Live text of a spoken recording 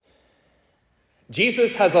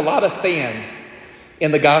Jesus has a lot of fans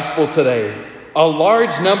in the gospel today. A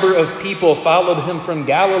large number of people followed him from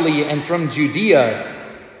Galilee and from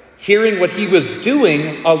Judea. Hearing what he was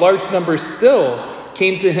doing, a large number still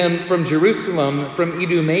came to him from Jerusalem, from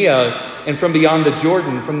Idumea, and from beyond the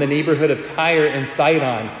Jordan, from the neighborhood of Tyre and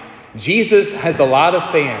Sidon. Jesus has a lot of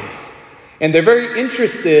fans, and they're very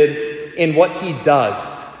interested in what he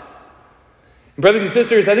does. Brothers and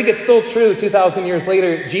sisters, I think it's still true 2,000 years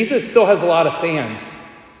later. Jesus still has a lot of fans,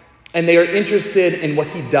 and they are interested in what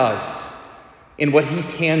he does, in what he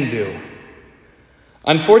can do.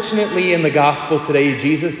 Unfortunately, in the gospel today,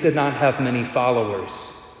 Jesus did not have many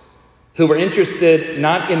followers who were interested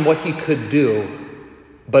not in what he could do,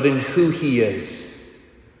 but in who he is.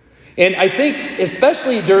 And I think,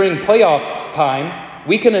 especially during playoffs time,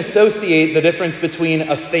 we can associate the difference between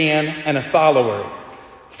a fan and a follower.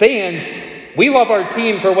 Fans, we love our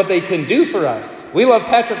team for what they can do for us. We love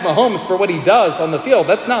Patrick Mahomes for what he does on the field.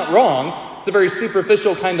 That's not wrong. It's a very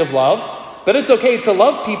superficial kind of love, but it's okay to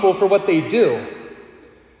love people for what they do.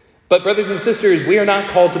 But brothers and sisters, we are not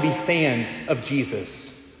called to be fans of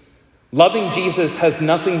Jesus. Loving Jesus has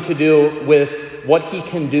nothing to do with what he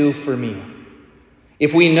can do for me.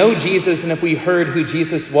 If we know Jesus and if we heard who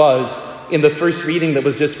Jesus was in the first reading that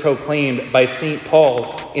was just proclaimed by St.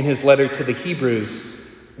 Paul in his letter to the Hebrews,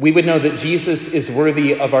 we would know that Jesus is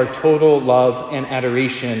worthy of our total love and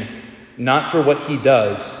adoration, not for what he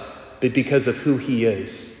does, but because of who he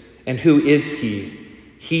is. And who is he?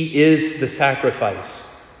 He is the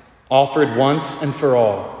sacrifice offered once and for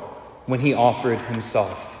all when he offered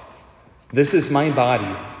himself. This is my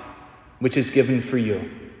body, which is given for you.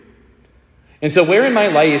 And so where in my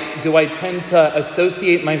life do I tend to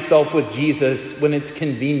associate myself with Jesus when it's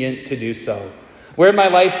convenient to do so? Where in my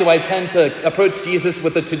life do I tend to approach Jesus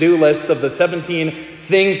with a to-do list of the 17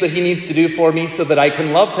 things that he needs to do for me so that I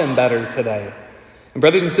can love him better today? And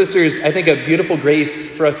brothers and sisters, I think a beautiful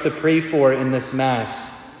grace for us to pray for in this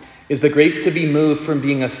Mass is the grace to be moved from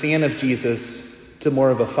being a fan of Jesus to more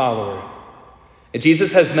of a follower.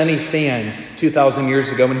 Jesus has many fans 2,000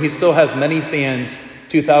 years ago, and he still has many fans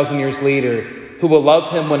 2,000 years later who will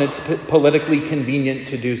love him when it's politically convenient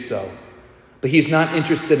to do so. But he's not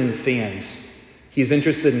interested in fans. He's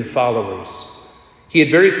interested in followers. He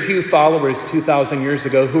had very few followers 2,000 years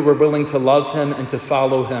ago who were willing to love him and to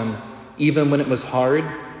follow him, even when it was hard,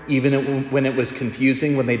 even when it was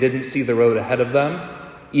confusing, when they didn't see the road ahead of them,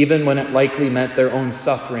 even when it likely meant their own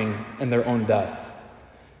suffering and their own death.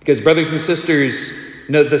 Because brothers and sisters,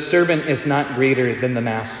 no, the servant is not greater than the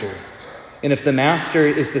master. And if the master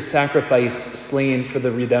is the sacrifice slain for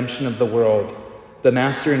the redemption of the world, the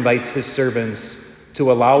master invites his servants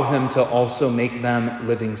to allow him to also make them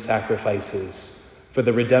living sacrifices for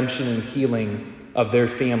the redemption and healing of their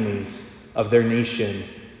families, of their nation,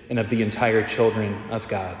 and of the entire children of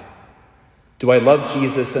God. Do I love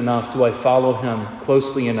Jesus enough? Do I follow him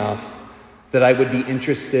closely enough that I would be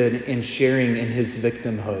interested in sharing in his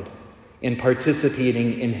victimhood, in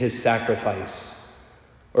participating in his sacrifice?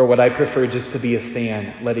 Or would I prefer just to be a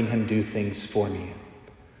fan, letting him do things for me?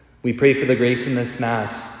 We pray for the grace in this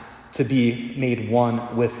Mass to be made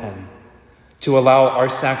one with him, to allow our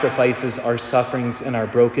sacrifices, our sufferings, and our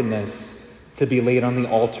brokenness to be laid on the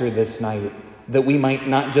altar this night, that we might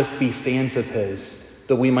not just be fans of his,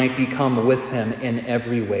 but we might become with him in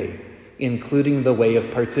every way, including the way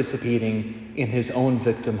of participating in his own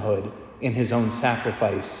victimhood, in his own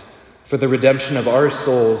sacrifice, for the redemption of our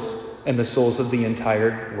souls and the souls of the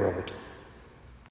entire world.